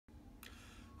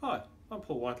Hi, I'm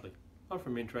Paul Whiteley. I'm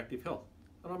from Interactive Health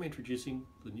and I'm introducing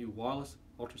the new wireless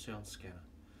ultrasound scanner.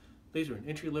 These are an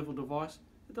entry-level device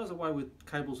that does away with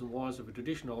cables and wires of a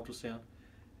traditional ultrasound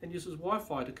and uses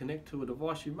Wi-Fi to connect to a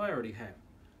device you may already have,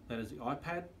 that is the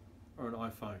iPad or an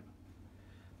iPhone.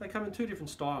 They come in two different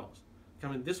styles. They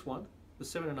come in this one, the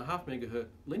 7.5 MHz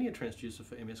linear transducer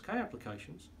for MSK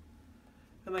applications,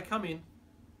 and they come in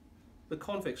the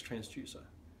convex transducer,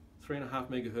 3.5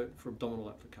 MHz for abdominal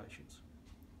applications.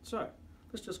 So,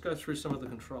 let's just go through some of the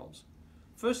controls.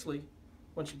 Firstly,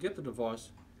 once you get the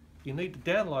device, you need to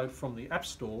download from the App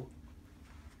Store,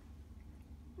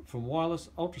 from Wireless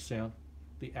Ultrasound,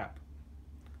 the app.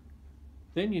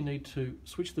 Then you need to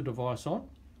switch the device on,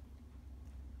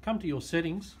 come to your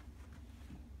settings,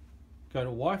 go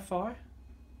to Wi-Fi,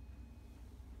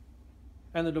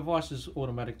 and the device is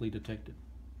automatically detected.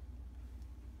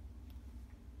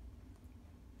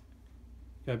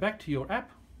 Go back to your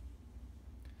app,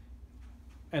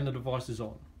 and the device is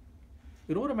on.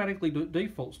 It automatically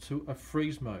defaults to a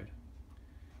freeze mode.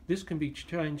 This can be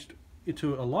changed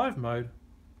to a live mode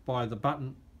by the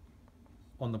button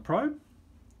on the probe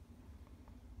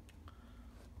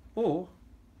or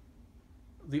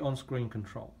the on-screen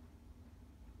control.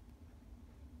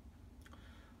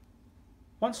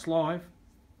 Once live,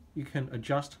 you can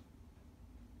adjust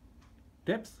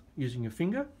depth using your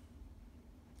finger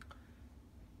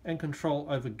and control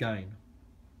over gain.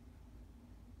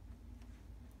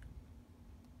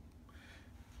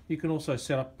 You can also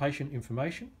set up patient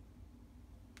information,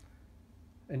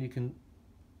 and you can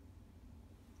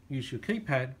use your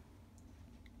keypad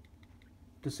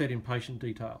to set in patient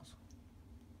details.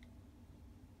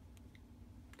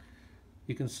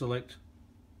 You can select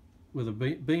with a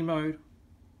B mode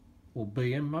or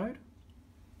BM mode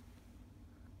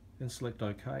and select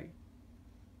OK.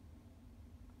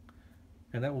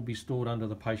 And that will be stored under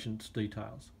the patient's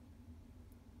details.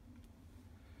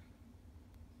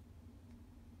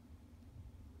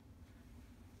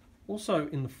 Also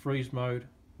in the freeze mode,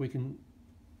 we can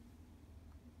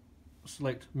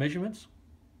select measurements.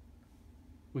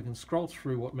 We can scroll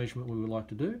through what measurement we would like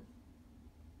to do.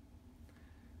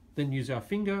 Then use our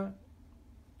finger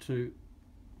to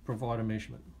provide a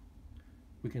measurement.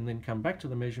 We can then come back to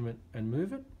the measurement and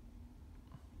move it.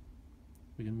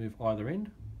 We can move either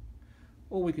end,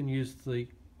 or we can use the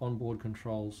onboard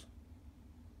controls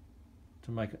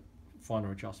to make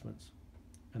finer adjustments,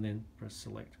 and then press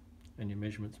select and your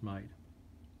measurement's made.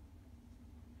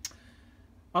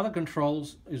 Other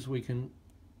controls is we can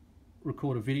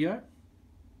record a video.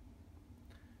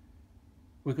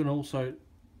 We can also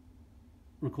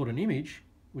record an image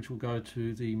which will go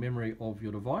to the memory of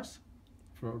your device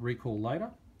for a recall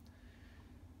later.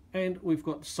 And we've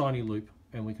got Sine Loop,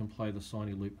 and we can play the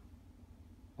Sine Loop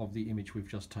of the image we've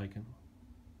just taken.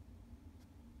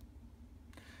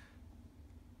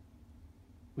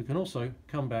 We can also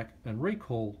come back and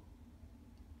recall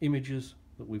images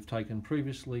that we've taken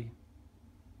previously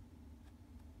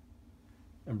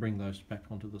and bring those back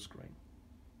onto the screen.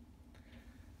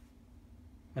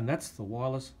 And that's the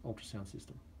wireless ultrasound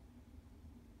system.